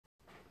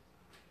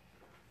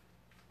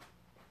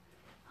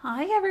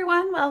Hi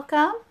everyone,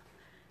 welcome.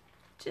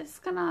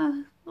 Just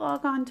gonna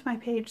log on to my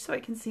page so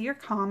I can see your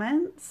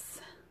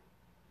comments.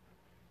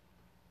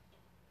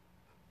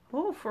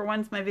 Oh, for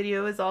once my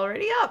video is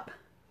already up.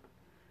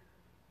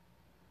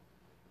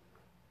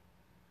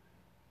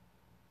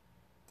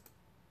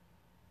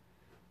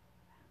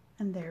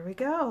 And there we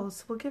go.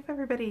 So we'll give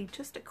everybody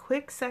just a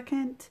quick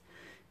second.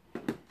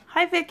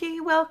 Hi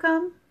Vicki,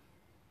 welcome.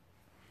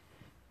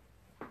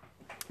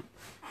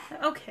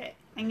 Okay,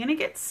 I'm gonna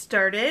get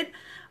started.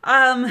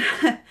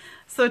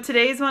 So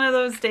today's one of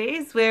those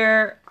days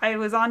where I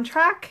was on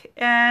track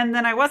and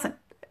then I wasn't.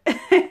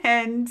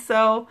 And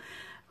so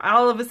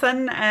all of a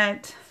sudden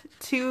at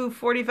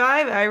 2:45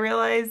 I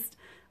realized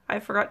I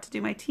forgot to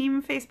do my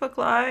team Facebook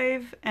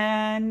Live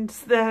and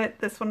that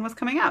this one was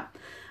coming up.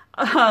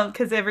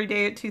 Because every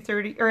day at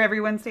 2:30 or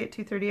every Wednesday at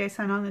 2:30 I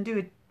sign on and do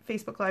a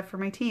Facebook Live for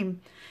my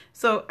team.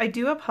 So I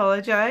do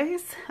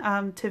apologize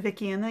to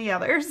Vicki and the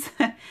others.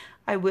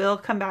 I will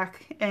come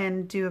back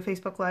and do a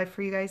Facebook Live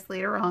for you guys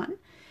later on.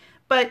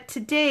 But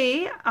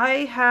today I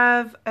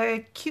have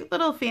a cute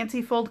little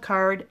fancy fold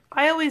card.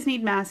 I always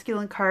need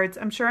masculine cards.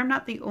 I'm sure I'm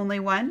not the only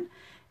one.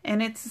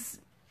 And it's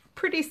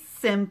pretty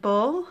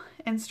simple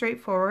and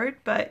straightforward,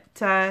 but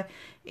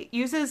it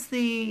uses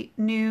the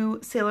new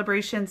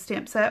Celebration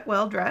stamp set,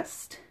 Well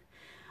Dressed.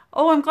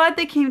 Oh, I'm glad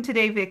they came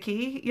today,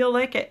 Vicki. You'll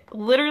like it.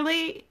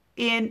 Literally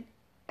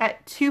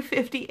at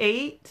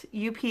 2:58,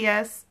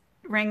 UPS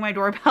rang my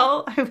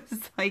doorbell. I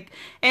was like,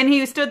 and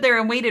he stood there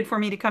and waited for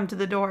me to come to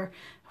the door.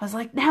 I was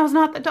like, now's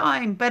not the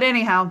time. But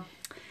anyhow,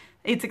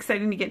 it's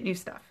exciting to get new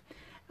stuff.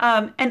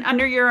 And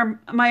under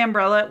my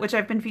umbrella, which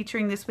I've been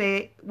featuring this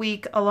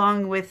week,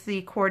 along with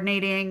the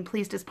coordinating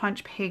Please Just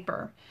Punch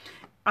paper.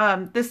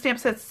 This stamp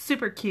set's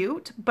super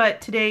cute, but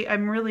today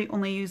I'm really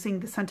only using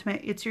the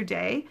sentiment, It's Your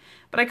Day.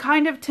 But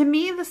to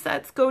me, the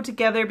sets go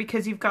together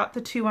because you've got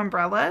the two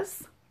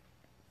umbrellas.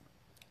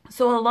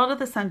 So a lot of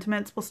the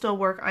sentiments will still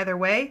work either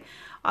way.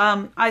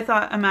 I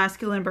thought a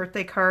masculine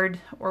birthday card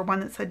or one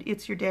that said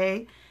It's Your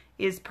Day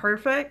is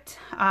perfect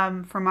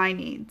for my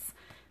needs.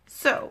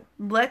 So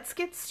let's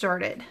get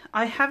started.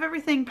 I have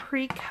everything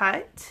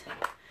pre-cut.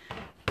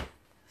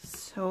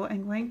 So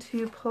I'm going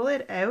to pull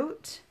it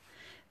out.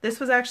 This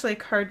was actually a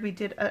card we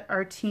did at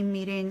our team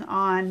meeting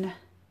on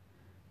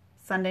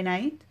Sunday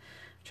night.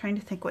 I'm trying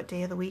to think what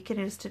day of the week it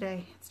is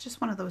today. It's just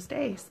one of those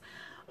days.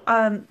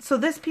 So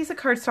this piece of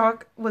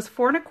cardstock was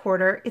 4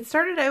 1/4. It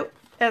started out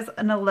as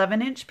an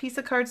 11-inch piece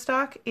of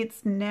cardstock.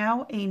 It's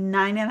now a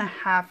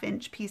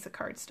 9.5-inch piece of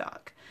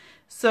cardstock.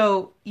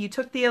 So you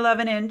took the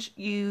 11-inch,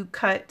 you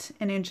cut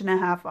 1.5 inches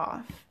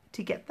off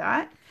to get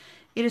that.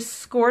 It is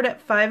scored at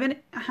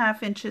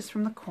 5.5 inches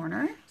from the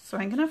corner. So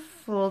I'm going to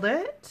fold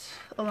it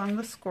along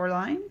the score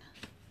line.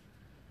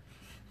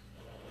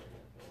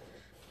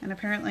 And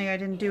apparently I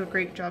didn't do a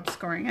great job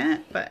scoring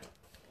it, but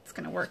it's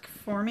going to work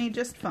for me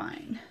just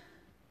fine.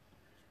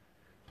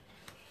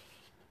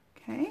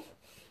 Okay.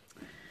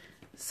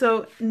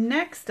 So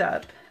next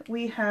up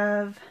we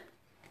have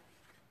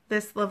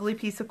this lovely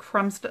piece of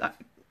crumb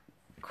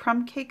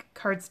cake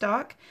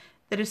cardstock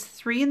that is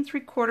 3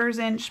 3/4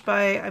 inch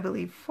by, I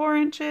believe, 4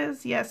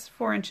 inches. Yes,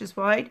 4 inches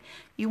wide.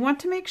 You want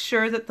to make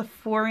sure that the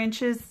 4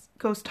 inches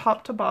goes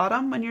top to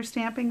bottom when you're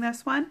stamping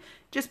this one,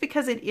 just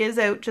because it is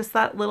out just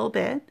that little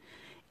bit.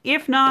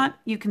 If not,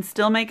 you can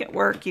still make it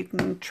work. You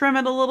can trim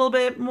it a little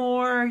bit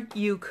more.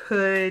 You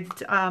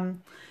could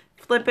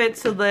flip it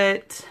so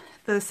that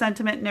the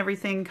sentiment and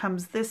everything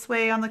comes this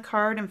way on the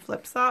card and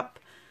flips up.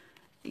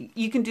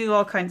 You can do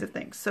all kinds of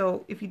things.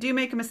 So if you do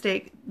make a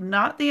mistake,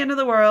 not the end of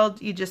the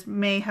world. You just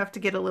may have to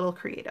get a little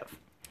creative.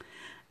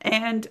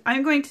 And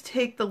I'm going to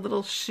take the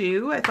little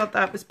shoe. I thought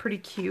that was pretty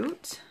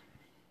cute.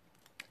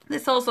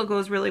 This also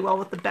goes really well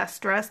with the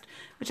Best Dressed,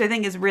 which I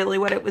think is really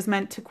what it was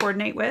meant to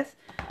coordinate with.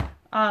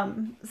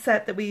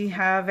 Set that we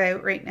have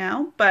out right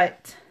now.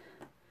 But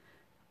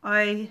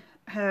I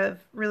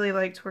have really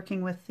liked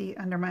working with the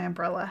Under My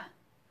Umbrella.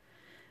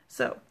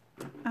 So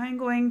I'm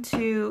going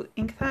to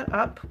ink that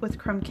up with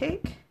crumb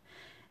cake,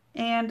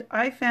 and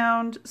I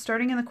found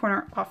starting in the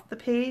corner off the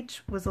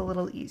page was a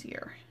little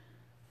easier.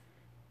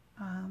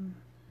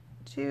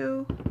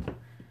 2,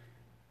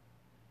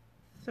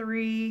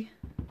 3,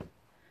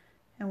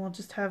 and we'll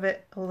just have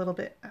it a little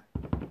bit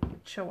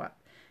show up.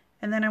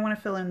 And then I want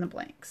to fill in the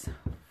blanks.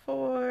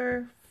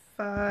 4,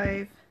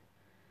 5,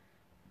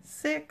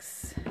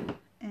 6,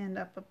 and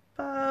up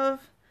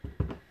above.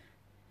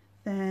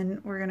 Then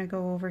we're going to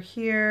go over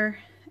here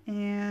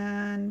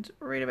and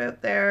right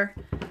about there.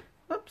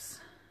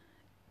 Whoops.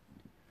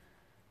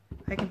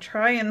 I can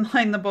try and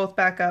line them both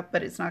back up,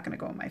 but it's not going to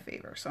go in my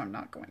favor, so I'm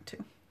not going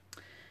to.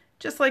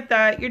 Just like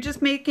that. You're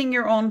just making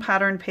your own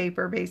pattern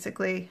paper,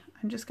 basically.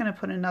 I'm just going to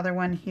put another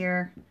one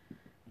here.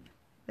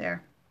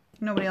 There.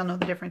 Nobody will know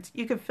the difference.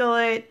 You could fill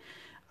it.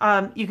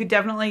 You could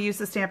definitely use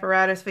the stamp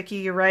apparatus, Vicki,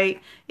 you're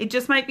right. It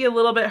just might be a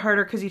little bit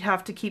harder because you'd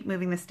have to keep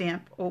moving the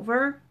stamp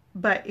over,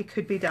 but it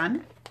could be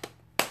done.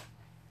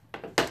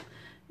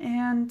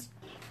 And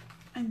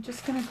I'm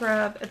just going to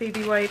grab a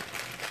baby wipe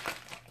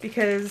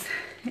because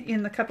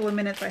in the couple of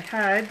minutes I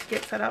had to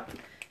get set up,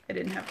 I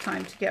didn't have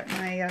time to get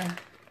my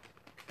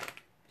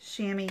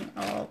chamois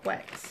all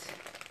wet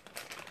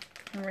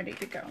and ready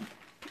to go.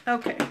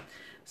 Okay,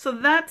 so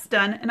that's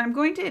done, and I'm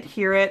going to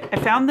adhere it. I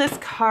found this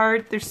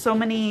card, there's so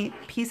many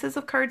pieces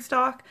of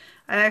cardstock.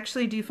 I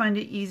actually do find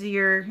it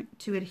easier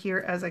to adhere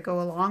as I go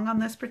along on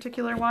this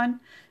particular one.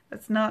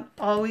 That's not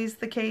always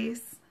the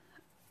case,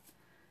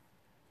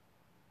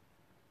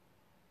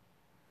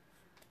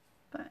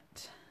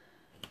 but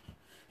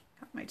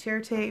got my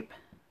tear tape.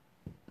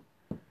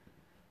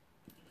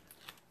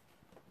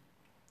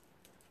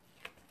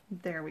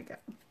 There we go.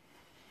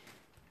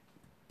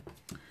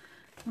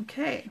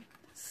 Okay,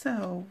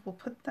 so we'll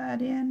put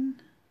that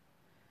in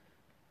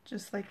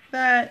just like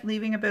that,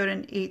 leaving about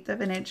 1/8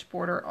 of an inch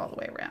border all the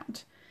way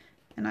around.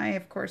 And I,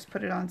 of course,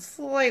 put it on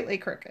slightly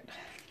crooked.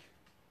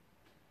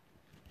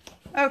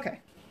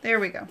 Okay,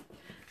 there we go.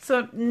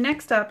 So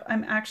next up,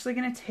 I'm actually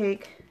going to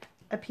take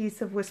a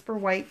piece of Whisper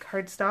White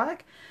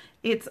cardstock.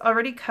 It's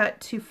already cut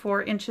to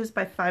 4 inches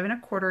by 5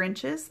 1/4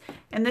 inches,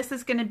 and this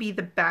is going to be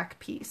the back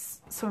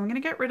piece. So I'm going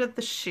to get rid of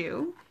the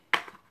shoe,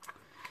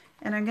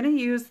 and I'm going to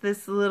use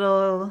this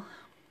little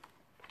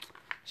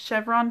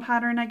chevron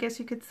pattern, I guess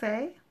you could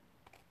say,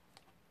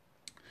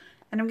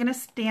 and I'm going to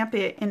stamp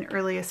it in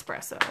Early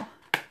Espresso.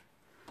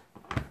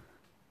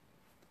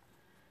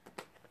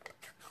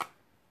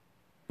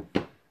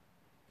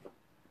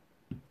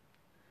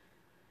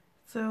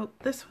 So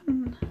this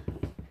one,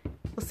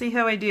 we'll see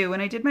how I do. When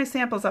I did my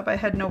samples up, I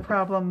had no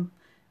problem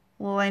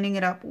lining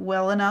it up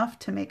well enough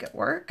to make it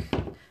work.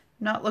 I'm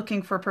not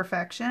looking for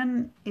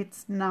perfection.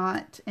 It's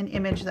not an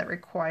image that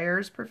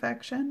requires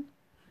perfection.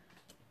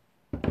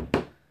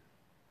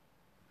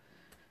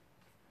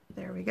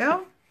 There we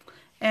go.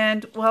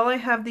 And while I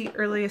have the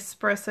Early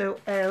Espresso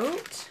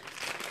out,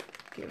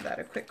 give that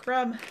a quick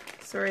rub.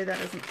 Sorry,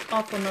 that is an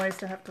awful noise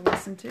to have to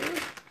listen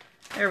to.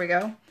 There we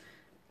go.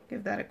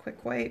 Give that a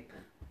quick wipe.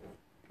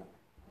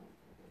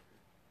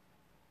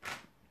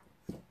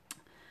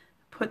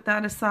 Put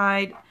that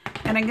aside,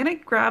 and I'm going to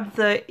grab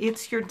the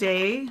It's Your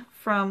Day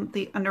from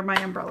the Under My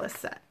Umbrella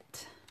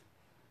set.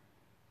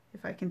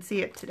 If I can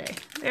see it today.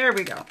 There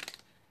we go.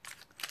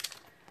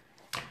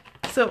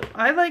 So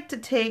I like to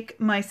take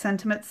my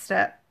sentiment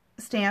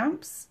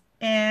stamps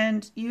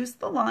and use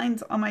the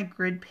lines on my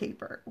grid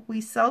paper.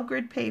 We sell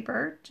grid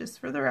paper, just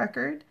for the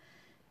record.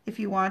 If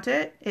you want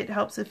it, it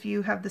helps if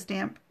you have the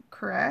stamp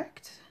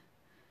correct.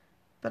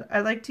 But I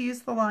like to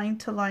use the line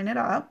to line it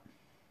up.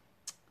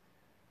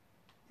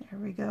 There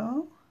we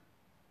go.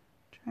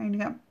 Trying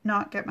to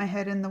not get my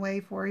head in the way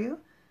for you.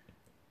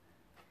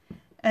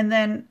 And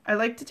then I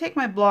like to take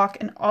my block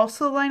and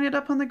also line it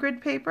up on the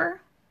grid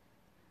paper.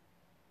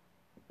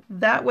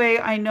 That way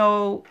I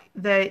know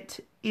that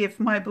if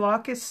my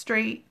block is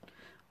straight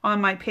on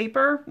my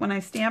paper, when I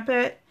stamp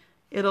it,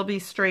 it'll be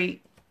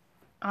straight.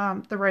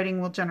 The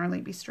writing will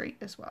generally be straight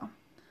as well.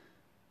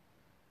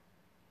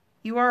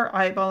 You are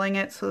eyeballing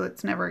it, so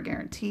it's never a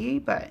guarantee,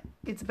 but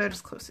it's about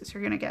as close as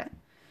you're going to get.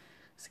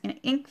 So I'm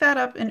going to ink that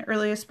up in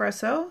Early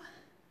Espresso,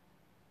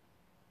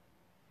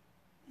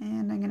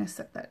 and I'm going to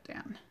set that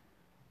down,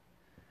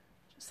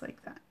 just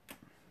like that.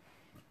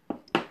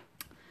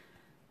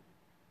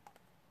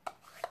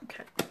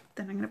 Okay,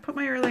 then I'm going to put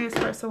my Early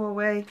Espresso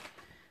away,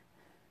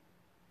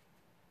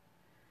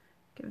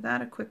 give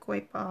that a quick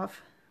wipe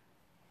off,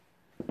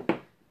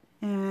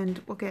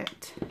 and we'll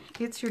get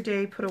It's Your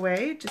Day put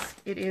away.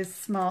 Just, it is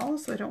small,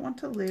 so I don't want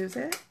to lose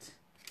it.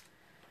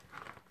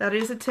 That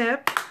is a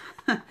tip.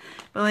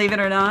 Believe it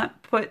or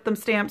not, put them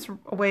stamps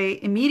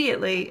away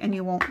immediately and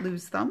you won't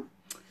lose them.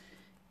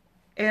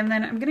 And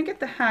then I'm going to get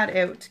the hat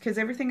out because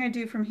everything I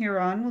do from here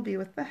on will be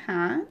with the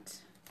hat.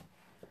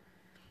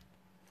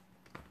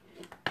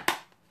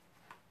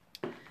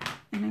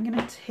 And I'm going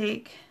to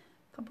take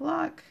the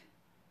block.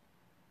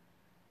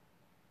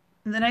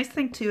 And the nice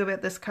thing too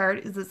about this card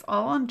is it's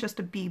all on just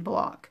a B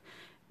block.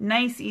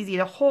 Nice, easy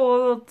to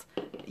hold.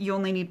 You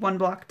only need one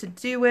block to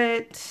do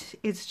it.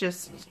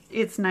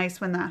 It's nice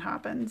when that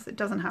happens. It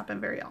doesn't happen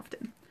very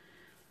often.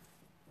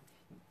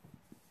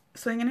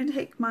 So I'm going to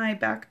take my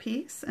back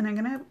piece and I'm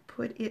going to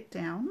put it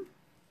down.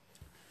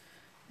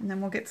 And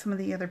then we'll get some of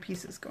the other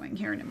pieces going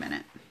here in a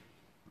minute.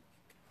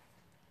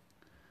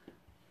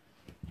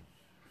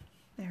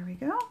 There we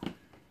go.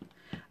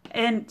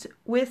 And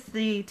with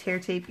the tear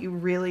tape, you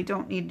really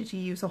don't need to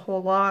use a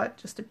whole lot.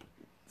 Just a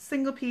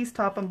single piece,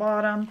 top and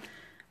bottom.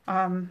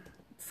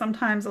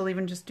 Sometimes I'll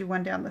even just do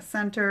one down the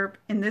center.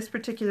 In this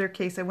particular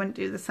case, I wouldn't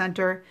do the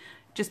center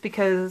just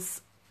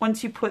because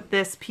once you put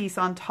this piece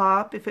on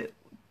top, if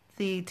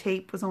the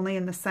tape was only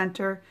in the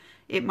center,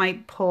 it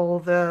might pull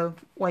the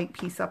white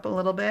piece up a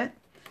little bit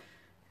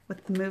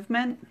with the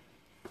movement.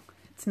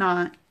 It's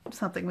not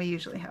something we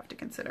usually have to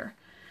consider.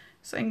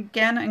 So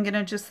again, I'm going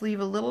to just leave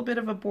a little bit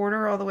of a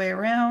border all the way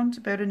around,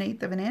 about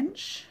 1/8 of an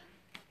inch.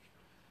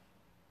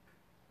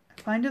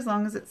 I find as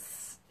long as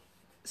it's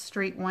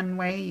straight one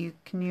way, you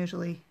can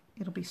usually,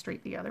 it'll be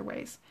straight the other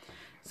ways.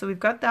 So we've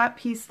got that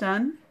piece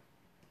done.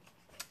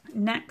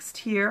 Next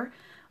here,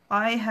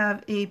 I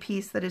have a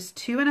piece that is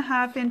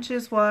 2.5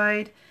 inches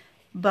wide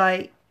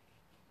by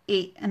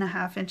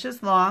 8.5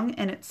 inches long,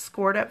 and it's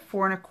scored at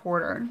 4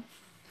 1/4.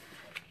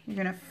 You're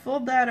going to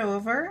fold that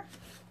over,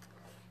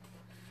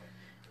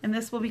 and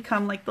this will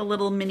become like the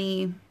little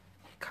mini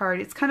card.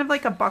 It's kind of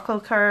like a buckle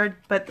card,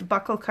 but the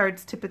buckle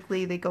cards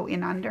typically they go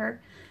in under.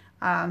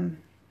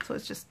 So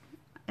it's just,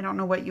 I don't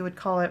know what you would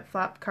call it,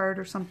 flap card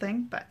or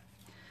something. But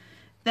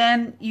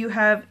then you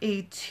have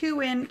a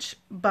 2"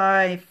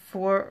 by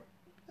 3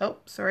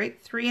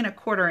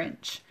 1/4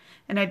 inch.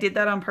 And I did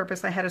that on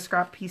purpose. I had a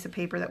scrap piece of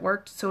paper that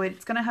worked. So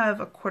it's going to have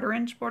a 1/4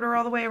 inch border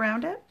all the way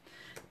around it.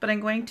 But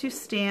I'm going to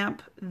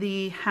stamp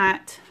the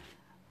hat,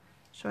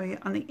 show you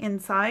on the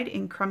inside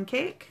in crumb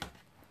cake.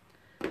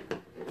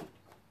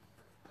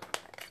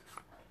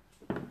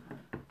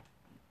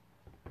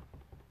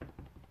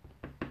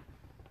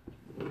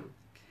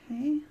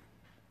 Okay.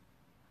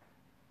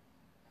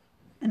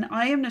 And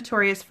I am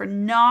notorious for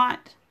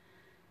not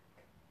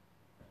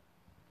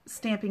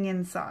stamping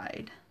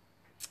inside.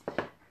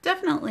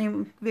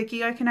 Definitely,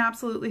 Vicki, I can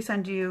absolutely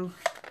send you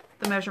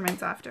the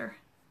measurements after.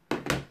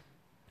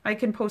 I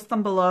can post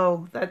them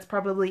below. That's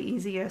probably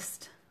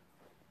easiest.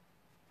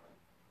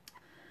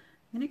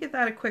 I'm going to give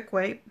that a quick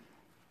wipe.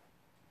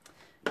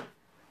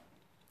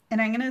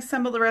 And I'm going to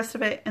assemble the rest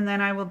of it, and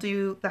then I will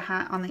do the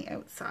hat on the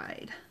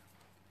outside.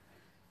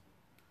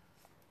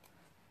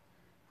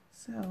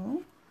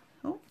 So,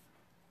 oh,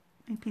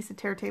 my piece of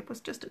tear tape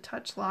was just a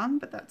touch long,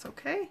 but that's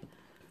okay.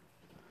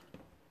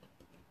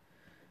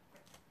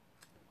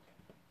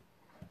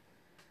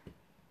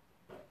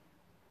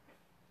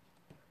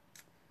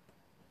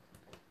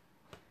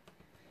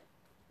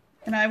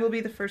 And I will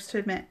be the first to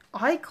admit,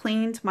 I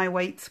cleaned my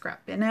white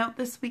scrap bin out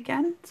this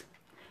weekend.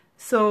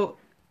 So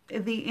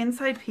the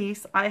inside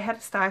piece, I had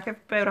a stack of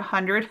about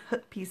 100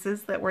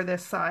 pieces that were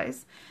this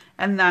size.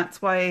 And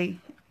that's why,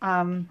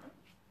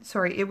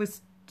 sorry, it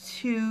was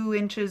 2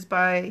 inches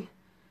by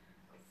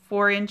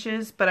 4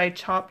 inches, but I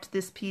chopped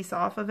this piece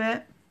off of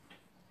it.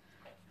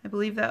 I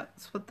believe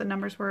that's what the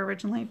numbers were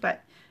originally,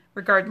 but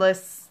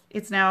regardless,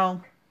 it's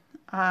now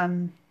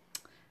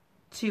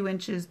 2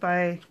 inches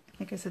by, I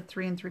think I said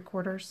 3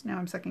 3/4. Now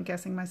I'm second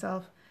guessing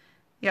myself.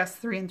 Yes,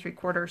 3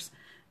 3/4.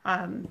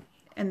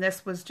 And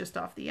this was just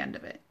off the end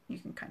of it. You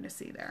can kind of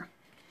see there.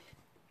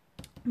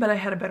 But I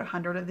had about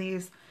 100 of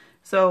these.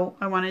 So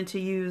I wanted to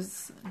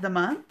use them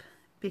up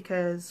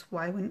because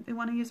why wouldn't we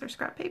want to use our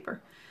scrap paper?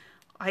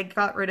 I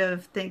got rid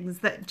of things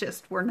that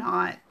just were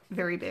not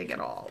very big at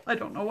all. I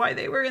don't know why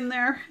they were in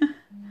there.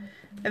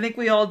 I think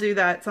we all do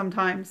that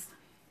sometimes.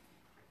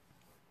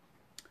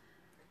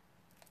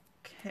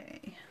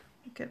 Okay.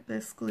 Get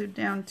this glued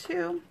down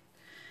too.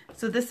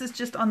 So this is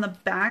just on the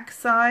back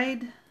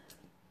side.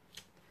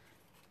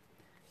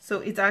 So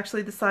it's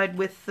actually the side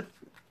with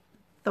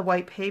the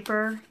white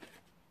paper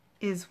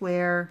is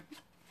where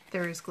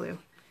there is glue.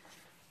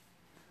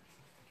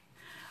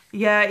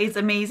 Yeah, it's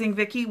amazing,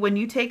 Vicki. When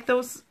you take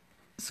those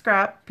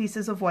scrap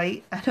pieces of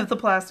white out of the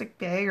plastic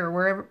bag or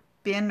wherever,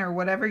 bin or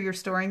whatever you're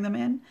storing them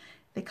in,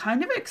 they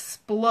kind of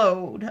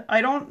explode.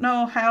 I don't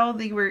know how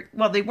they were,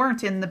 well, they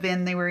weren't in the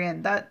bin they were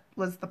in. That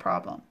was the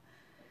problem.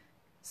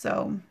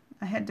 So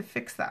I had to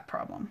fix that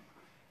problem.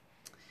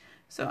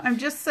 So I'm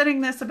just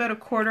setting this about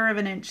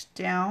 1/4 inch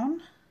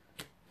down.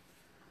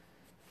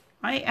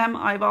 I am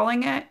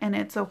eyeballing it and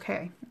it's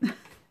okay.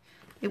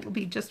 It will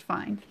be just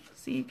fine.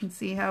 See, you can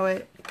see how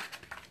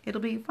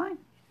it'll be fine.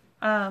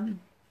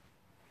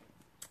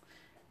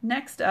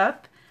 Next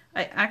up,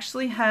 I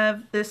actually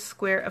have this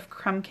square of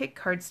crumb cake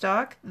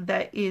cardstock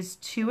that is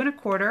 2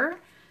 1/4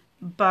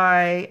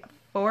 by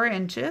 4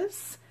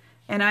 inches.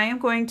 And I am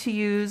going to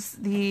use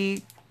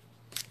the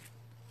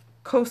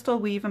Coastal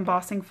Weave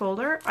embossing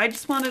folder. I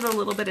just wanted a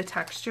little bit of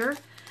texture.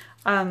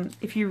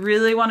 If you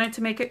really wanted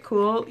to make it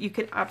cool, you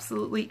could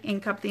absolutely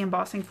ink up the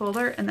embossing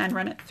folder and then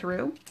run it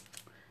through.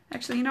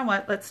 Actually, you know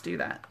what? Let's do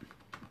that.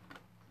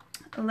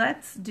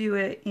 Let's do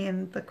it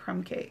in the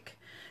crumb cake.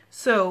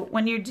 So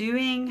when you're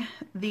doing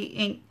the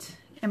inked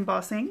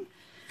embossing,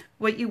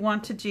 what you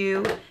want to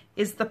do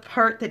is the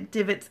part that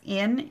divots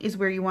in is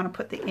where you want to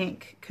put the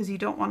ink because you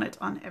don't want it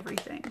on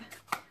everything.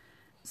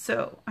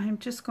 So I'm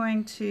just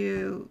going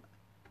to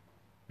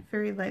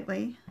very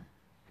lightly,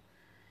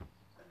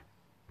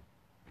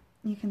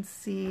 you can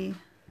see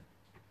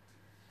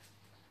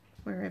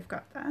where I've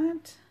got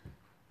that.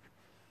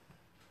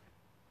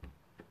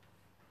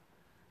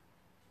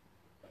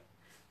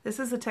 This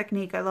is a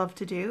technique I love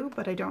to do,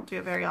 but I don't do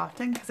it very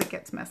often because it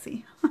gets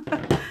messy.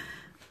 But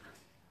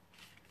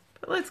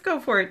let's go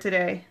for it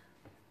today.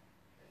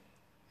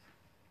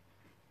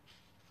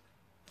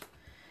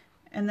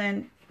 And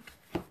then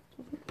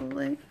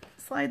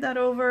slide that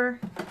over.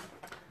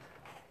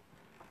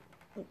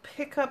 We'll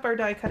pick up our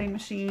die cutting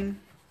machine.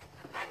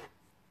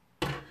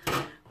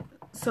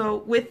 So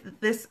with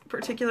this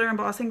particular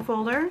embossing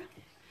folder,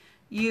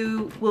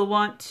 you will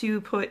want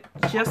to put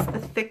just the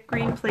thick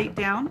green plate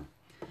down,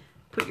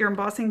 put your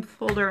embossing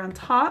folder on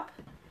top,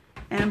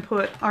 and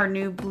put our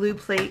new blue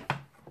plate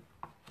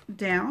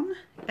down,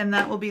 and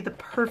that will be the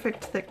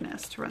perfect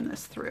thickness to run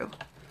this through.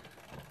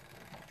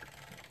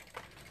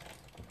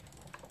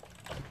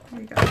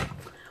 There you go.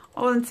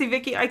 Oh, and see,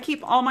 Vicky, I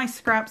keep all my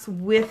scraps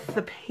with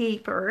the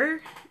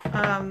paper,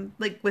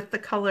 like with the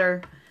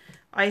color.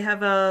 I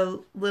have a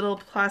little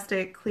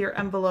plastic clear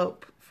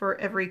envelope for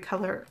every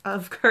color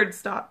of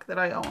cardstock that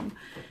I own.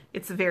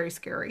 It's very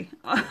scary.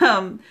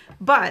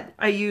 But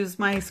I use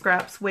my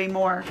scraps way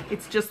more.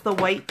 It's just the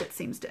white that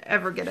seems to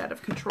ever get out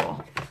of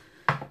control.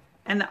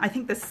 And I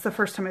think this is the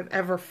first time I've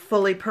ever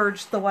fully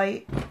purged the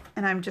white,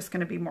 and I'm just going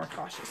to be more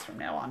cautious from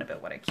now on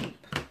about what I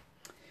keep.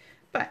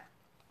 But,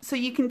 so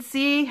you can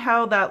see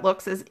how that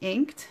looks as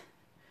inked.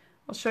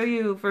 I'll show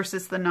you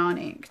versus the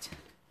non-inked.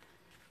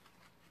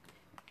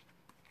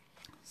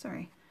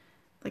 Sorry.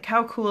 Like,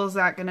 how cool is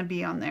that going to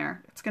be on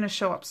there? It's going to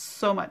show up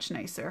so much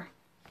nicer.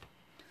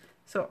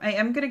 So I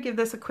am going to give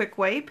this a quick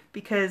wipe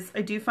because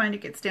I do find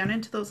it gets down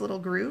into those little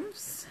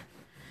grooves.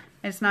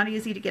 And it's not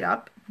easy to get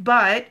up.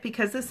 But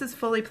because this is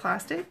fully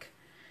plastic,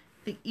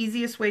 the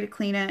easiest way to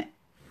clean it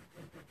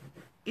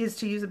is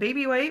to use a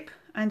baby wipe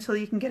until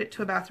you can get it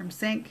to a bathroom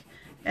sink.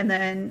 And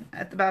then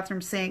at the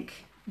bathroom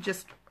sink,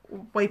 just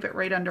wipe it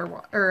right under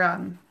water,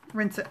 or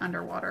rinse it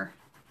underwater.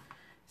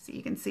 So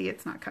you can see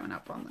it's not coming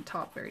up on the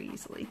top very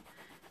easily.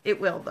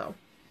 It will though.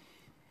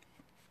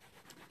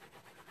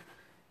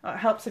 It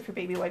helps if your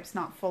baby wipe's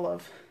not full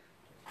of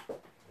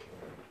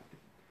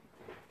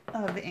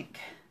ink.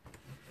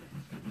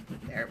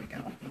 There we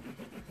go.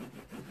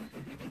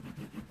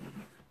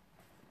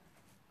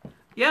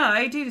 Yeah,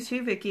 I do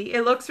too, Vicky.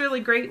 It looks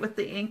really great with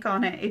the ink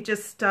on it. It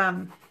just,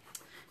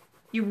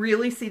 you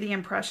really see the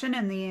impression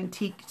and the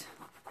antiqued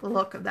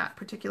look of that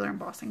particular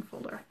embossing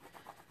folder.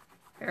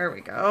 There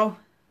we go.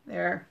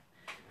 There.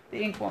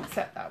 The ink won't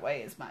set that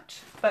way as much.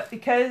 But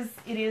because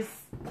it is,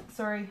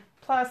 sorry,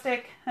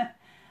 plastic,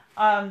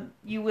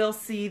 you will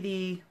see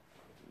the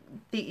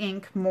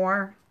ink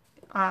more,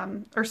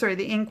 or sorry,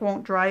 the ink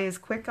won't dry as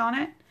quick on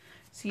it.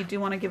 So you do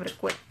want to give it a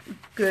quick,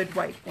 good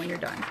wipe when you're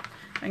done.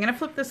 I'm going to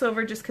flip this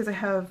over just because I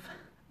have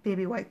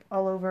baby wipe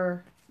all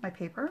over my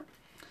paper.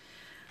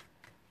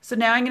 So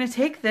now I'm going to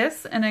take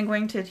this and I'm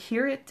going to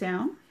adhere it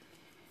down.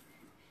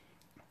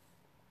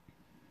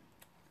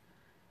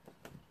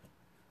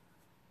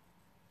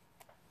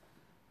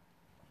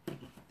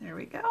 There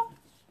we go.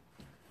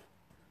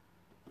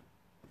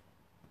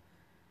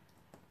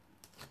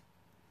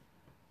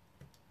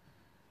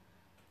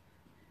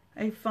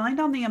 I find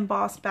on the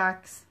embossed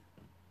backs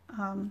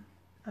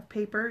of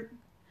paper,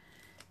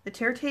 the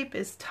tear tape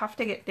is tough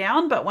to get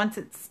down, but once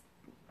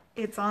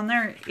it's on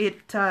there, it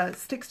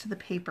sticks to the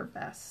paper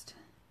best.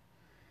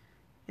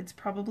 It's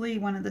probably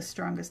one of the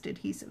strongest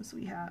adhesives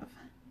we have.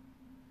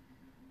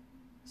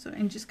 So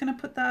I'm just going to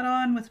put that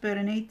on with about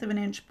 1/8 of an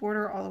inch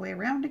border all the way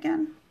around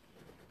again.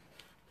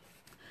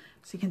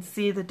 So you can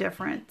see the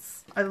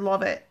difference. I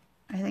love it.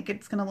 I think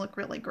it's going to look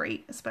really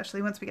great,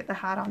 especially once we get the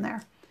hat on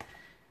there.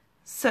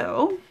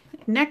 So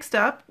next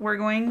up, we're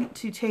going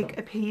to take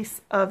a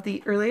piece of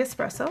the Early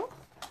Espresso.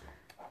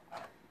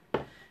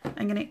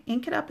 I'm going to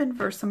ink it up in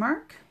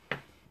Versamark.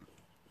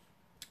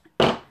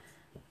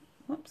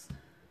 Whoops.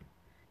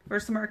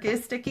 Versamark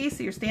is sticky,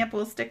 so your stamp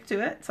will stick to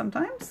it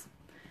sometimes.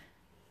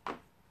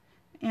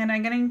 And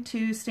I'm going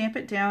to stamp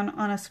it down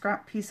on a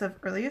scrap piece of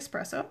Early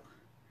Espresso.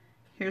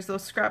 Here's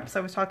those scraps I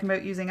was talking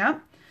about using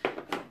up.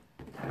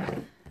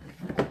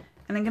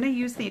 And I'm going to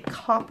use the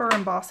copper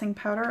embossing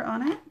powder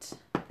on it.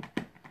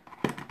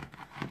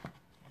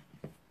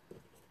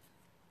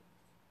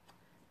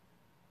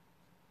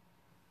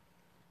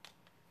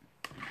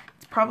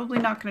 It's probably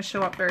not going to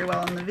show up very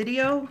well in the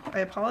video. I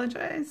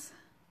apologize.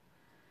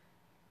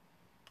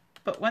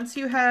 But once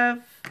you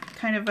have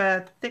kind of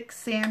a thick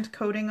sand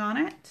coating on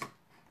it,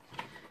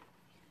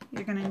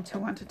 you're going to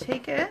want to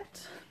take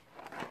it.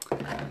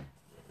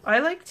 I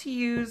like to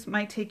use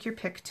my Take Your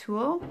Pick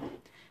tool.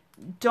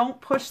 Don't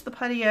push the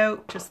putty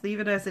out, just leave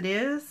it as it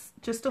is,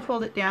 just to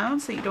hold it down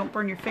so you don't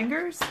burn your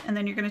fingers. And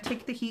then you're going to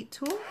take the heat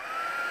tool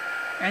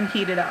and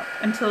heat it up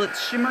until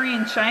it's shimmery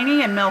and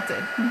shiny and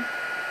melted.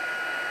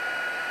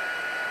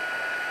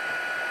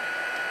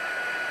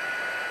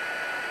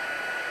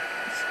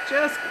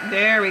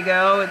 There we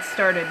go, it's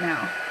started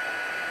now.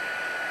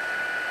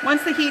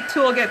 Once the heat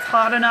tool gets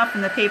hot enough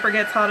and the paper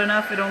gets hot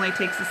enough, it only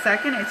takes a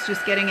second. It's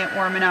just getting it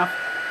warm enough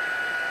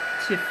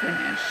to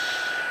finish.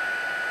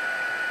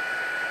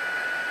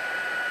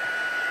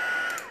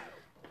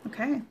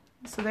 Okay,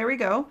 so there we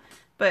go.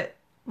 But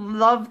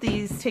love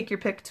these Take Your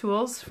Pick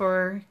tools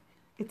for,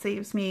 it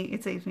saves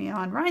me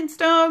on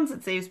rhinestones,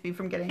 it saves me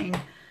from getting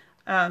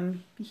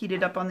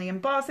heated up on the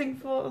embossing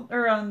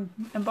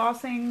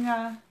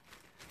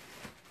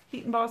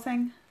heat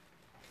embossing.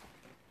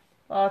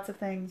 Lots of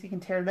things. You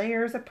can tear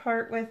layers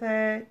apart with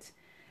it.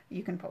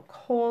 You can poke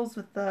holes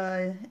with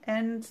the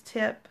end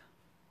tip.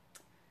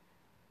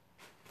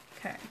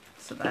 Okay,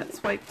 so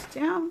that's wiped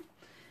down.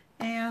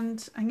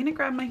 And I'm going to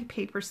grab my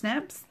paper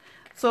snips.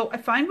 So I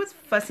find with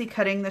fussy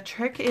cutting, the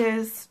trick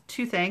is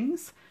two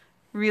things.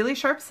 Really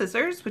sharp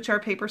scissors, which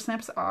our paper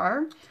snips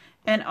are,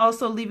 and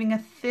also leaving a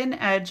thin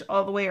edge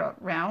all the way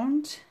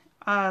around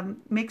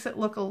makes it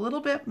look a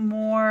little bit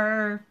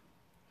more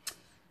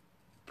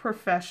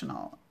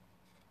professional.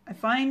 I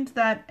find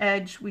that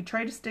edge, we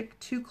try to stick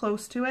too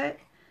close to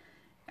it,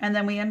 and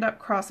then we end up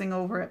crossing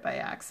over it by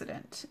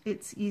accident.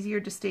 It's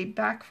easier to stay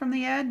back from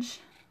the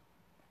edge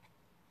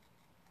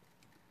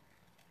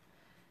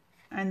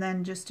and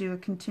then just do a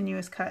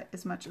continuous cut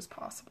as much as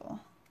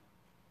possible.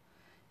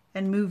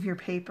 And move your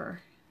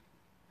paper.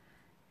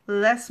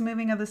 Less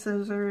moving of the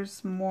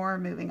scissors, more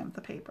moving of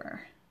the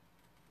paper.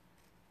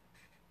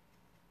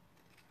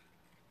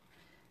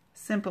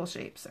 Simple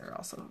shapes are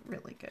also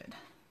really good.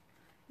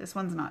 This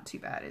one's not too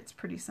bad, it's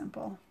pretty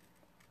simple.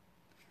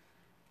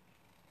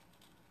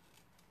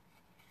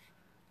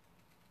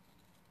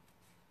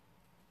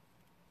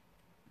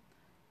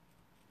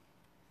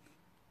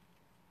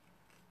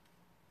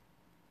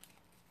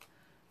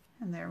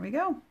 And there we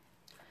go.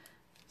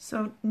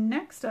 So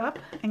next up,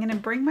 I'm going to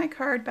bring my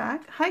card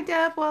back. Hi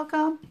Deb,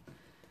 welcome.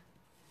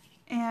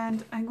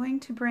 And I'm going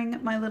to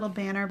bring my little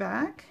banner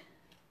back.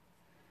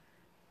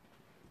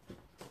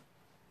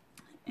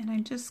 And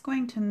I'm just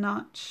going to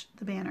notch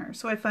the banner.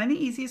 So I find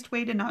the easiest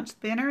way to notch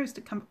the banner is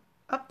to come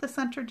up the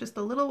center just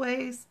a little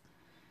ways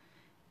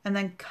and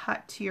then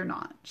cut to your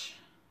notch.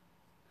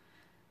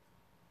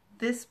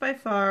 This by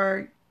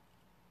far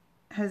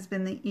has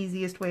been the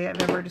easiest way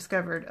I've ever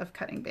discovered of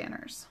cutting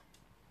banners.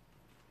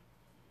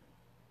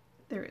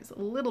 There is a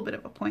little bit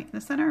of a point in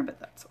the center, but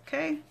that's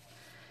okay.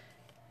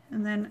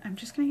 And then I'm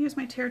just going to use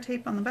my tear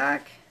tape on the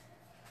back.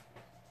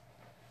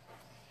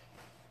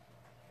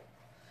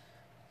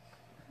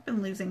 I've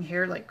been losing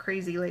hair like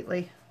crazy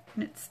lately,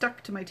 and it's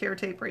stuck to my tear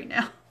tape right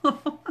now.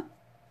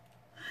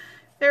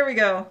 There we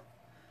go.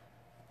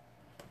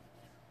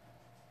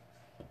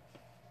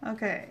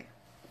 Okay,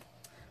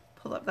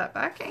 pull up that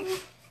backing.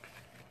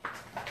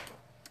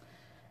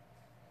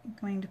 I'm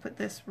going to put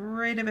this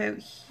right about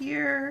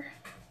here.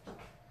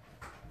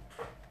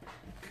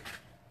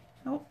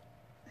 Nope,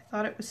 I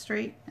thought it was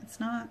straight. It's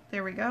not.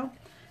 There we go.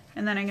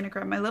 And then I'm going to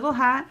grab my little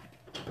hat.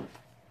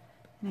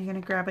 And I'm going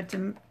to grab a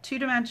two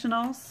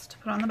dimensionals to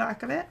put on the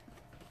back of it.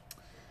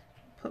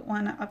 Put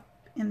one up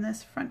in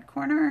this front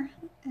corner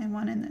and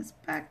one in this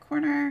back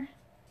corner.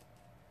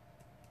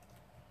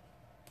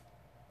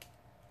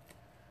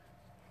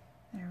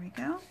 There we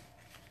go.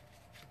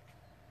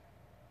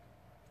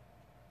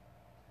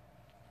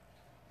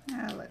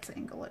 Let's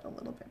angle it a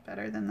little bit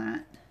better than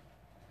that.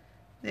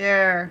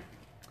 There.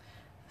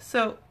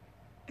 So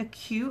a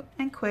cute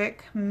and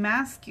quick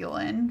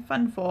masculine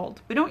fun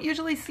fold. We don't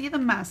usually see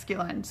them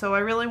masculine, so I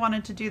really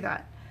wanted to do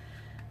that.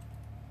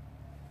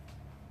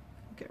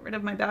 Get rid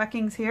of my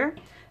backings here.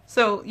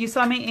 So you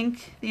saw me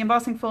ink the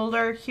embossing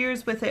folder.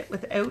 Here's with it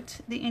without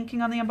the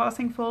inking on the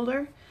embossing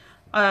folder.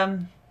 I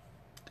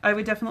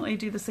would definitely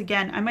do this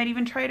again. I might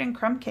even try it in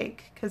crumb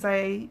cake because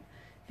I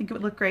think it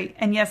would look great.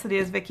 And yes, it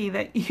is Vicky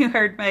that you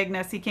heard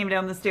Magnus. He came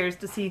down the stairs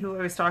to see who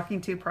I was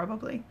talking to,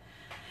 probably.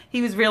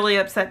 He was really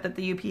upset that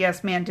the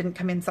UPS man didn't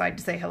come inside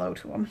to say hello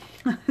to him.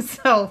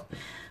 So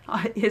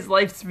his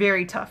life's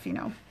very tough, you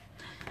know.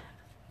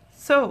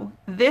 So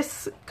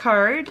this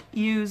card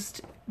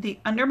used the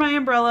Under My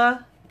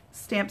Umbrella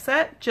stamp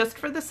set just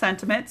for the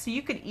sentiment, so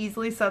you could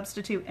easily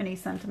substitute any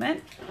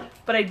sentiment,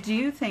 but I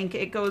do think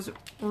it goes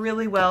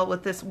really well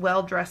with this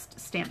well-dressed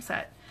stamp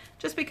set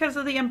just because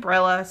of the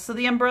umbrella. So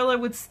the umbrella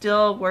would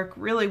still work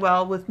really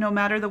well with No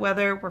Matter the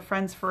Weather, We're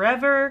Friends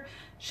Forever,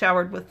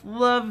 Showered with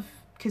Love,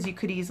 because you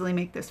could easily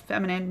make this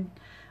feminine.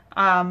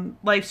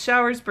 Life's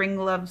Showers Bring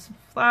Love's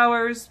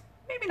Flowers,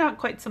 maybe not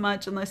quite so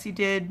much unless you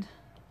did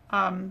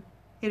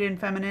it in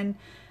feminine.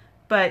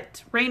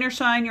 But Rain or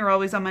Shine, You're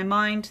Always on My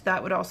Mind,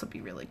 that would also be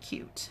really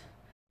cute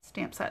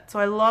stamp set. So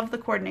I love the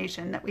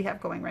coordination that we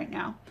have going right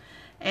now.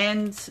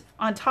 And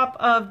on top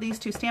of these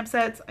two stamp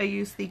sets, I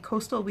used the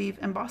Coastal Weave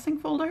embossing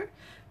folder.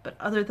 But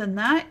other than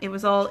that, it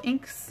was all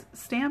inks,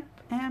 stamp,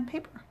 and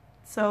paper.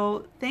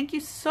 So thank you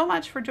so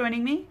much for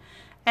joining me.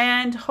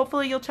 And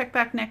hopefully you'll check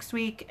back next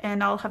week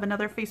and I'll have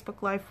another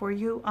Facebook Live for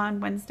you on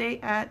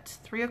Wednesday at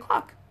 3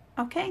 o'clock.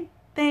 Okay,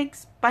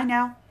 thanks. Bye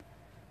now.